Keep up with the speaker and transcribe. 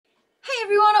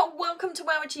everyone, welcome to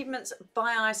WoW Achievements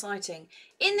by Eyesighting.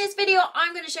 In this video,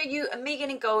 I'm going to show you a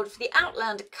getting gold for the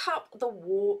Outland Cup, the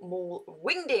Warmaul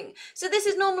Wingding. So this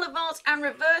is normal, advanced and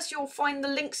reverse. You'll find the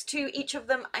links to each of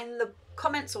them in the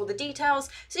comments or the details,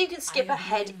 so you can skip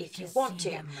ahead if you want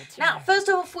to. Now, first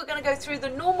off, we're going to go through the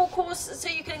normal course so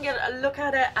you can get a look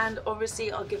at it, and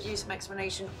obviously I'll give you some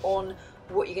explanation on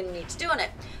what you're going to need to do on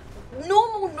it.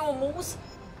 Normals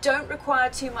don't require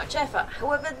too much effort.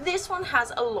 However, this one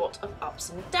has a lot of ups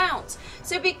and downs.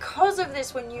 So because of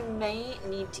this one, you may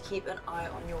need to keep an eye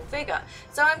on your vigor.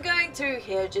 So I'm going through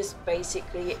here just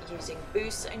basically using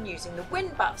boosts and using the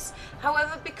wind buffs.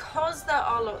 However, because there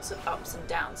are lots of ups and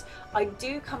downs, I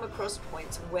do come across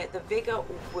points where the vigor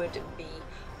would be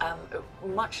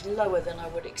much lower than I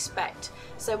would expect.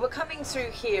 So we're coming through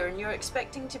here and you're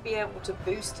expecting to be able to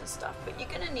boost and stuff, but you're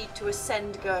going to need to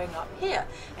ascend going up here.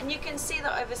 And you can see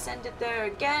that I've ascended there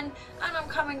again, and I'm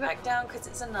coming back down because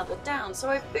it's another down. So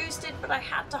I boosted, but I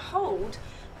had to hold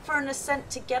for an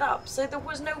ascent to get up. So there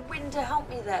was no wind to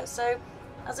help me there. So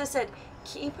as I said,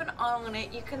 keep an eye on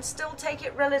it. You can still take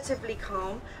it relatively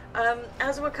calm.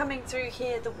 As we're coming through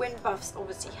here, the wind buffs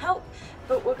obviously help,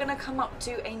 but we're going to come up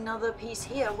to another piece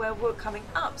here where we're coming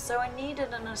up. So I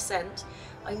needed an ascent,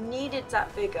 I needed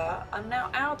that vigor. I'm now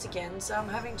out again, so I'm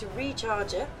having to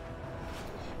recharge it.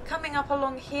 Coming up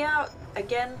along here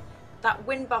again, that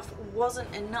wind buff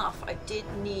wasn't enough. I did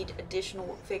need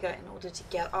additional vigor in order to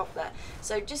get up there.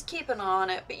 So just keep an eye on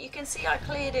it. But you can see I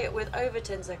cleared it with over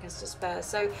 10 seconds to spare.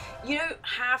 So you don't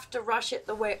have to rush it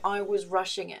the way I was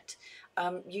rushing it.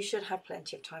 You should have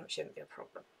plenty of time. It shouldn't be a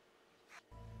problem.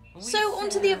 So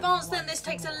onto the advanced then. This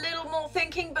takes a little more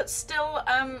thinking, but still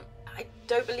I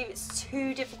don't believe it's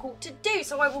too difficult to do,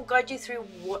 so I will guide you through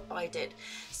what I did.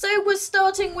 So we're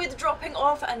starting with dropping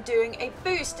off and doing a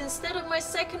boost. Instead of my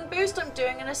second boost, I'm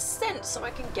doing an ascent so I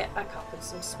can get back up in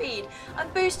some speed. I'm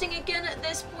boosting again at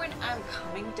this point and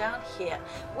coming down here.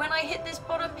 When I hit this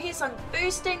bottom piece, I'm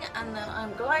boosting and then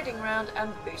I'm gliding around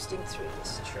and boosting through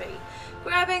this tree.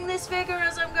 Grabbing this vigor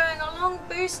as I'm going along,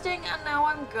 boosting, and now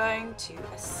I'm going to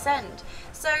ascend.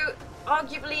 So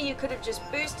arguably you could have just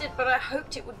boosted, but I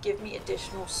hoped it would give me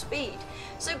additional speed.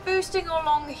 So boosting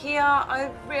along here,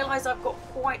 I realise I've got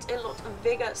quite a lot of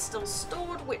vigor still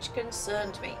stored, which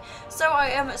concerned me. So I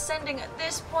am ascending at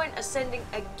this point, ascending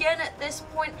again at this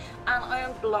point, and I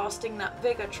am blasting that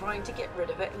vigor, trying to get rid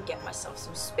of it and get myself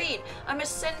some speed. I'm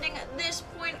ascending at this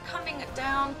point, coming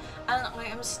down, and I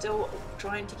am still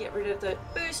trying to get rid of the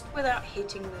boost without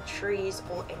hitting the trees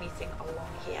or anything along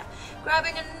here.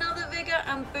 Grabbing another vigor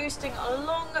and boosting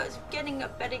along, getting a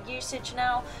better usage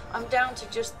now. I'm down to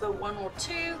just the 1 or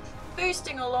 2,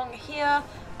 boosting along here,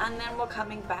 and then we're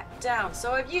coming back down.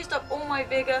 So I've used up all my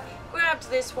vigor, grabbed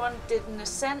this one, did an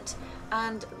ascent,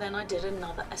 and then I did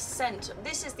another ascent.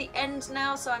 This is the end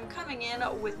now, so I'm coming in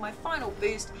with my final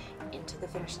boost into the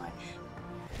finish line.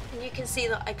 And you can see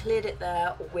that I cleared it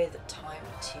there with time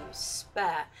to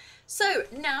spare. So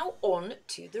now on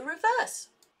to the reverse.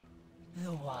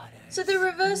 So the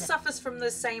reverse suffers from the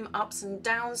same ups and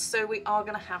downs, so we are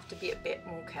going to have to be a bit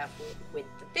more careful with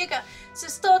the vigor. So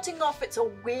starting off, it's a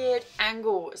weird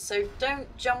angle, so don't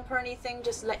jump or anything,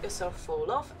 just let yourself fall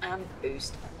off and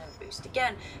boost, and then boost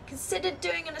again. Considered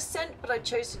doing an ascent, but I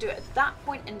chose to do it at that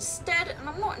point instead, and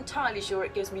I'm not entirely sure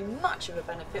it gives me much of a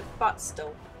benefit, but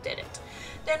still did it.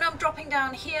 Then I'm dropping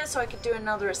down here so I could do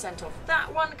another ascent off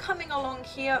that one, coming along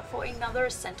here for another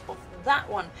ascent off that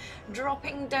one.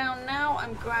 Dropping down now,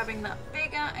 I'm grabbing that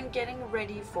vigor and getting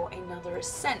ready for another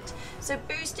ascent. So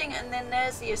boosting, and then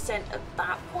there's the ascent at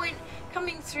that point.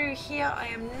 Coming through here, I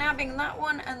am nabbing that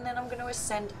one, and then I'm going to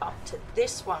ascend up to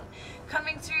this one.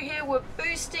 Coming through here, we're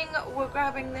boosting, we're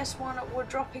grabbing this one, we're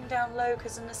dropping down low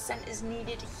because an ascent is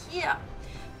needed here.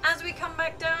 As we come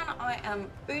back down, I am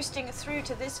boosting through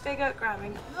to this vigor,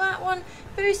 grabbing that one,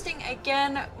 boosting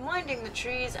again, winding the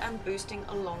trees and boosting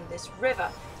along this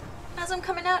river. As I'm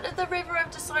coming out of the river,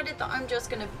 I've decided that I'm just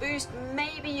going to boost.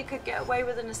 Maybe you could get away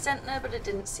with an ascent there, but I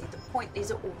didn't see the point.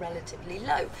 These are all relatively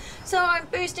low. So I'm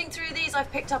boosting through these.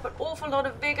 I've picked up an awful lot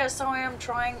of vigor, so I am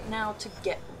trying now to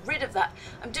get rid of that.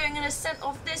 I'm doing an ascent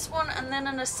off this one and then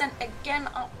an ascent again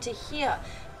up to here.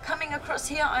 Coming across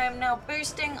here, I am now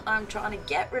boosting. I'm trying to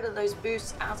get rid of those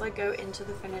boosts as I go into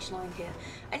the finish line here.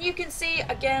 And you can see,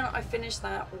 again, I finished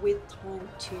that with time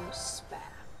to spare.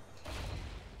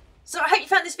 So I hope you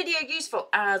found this video useful.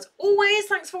 As always,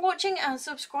 thanks for watching and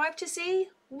subscribe to see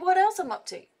what else I'm up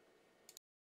to.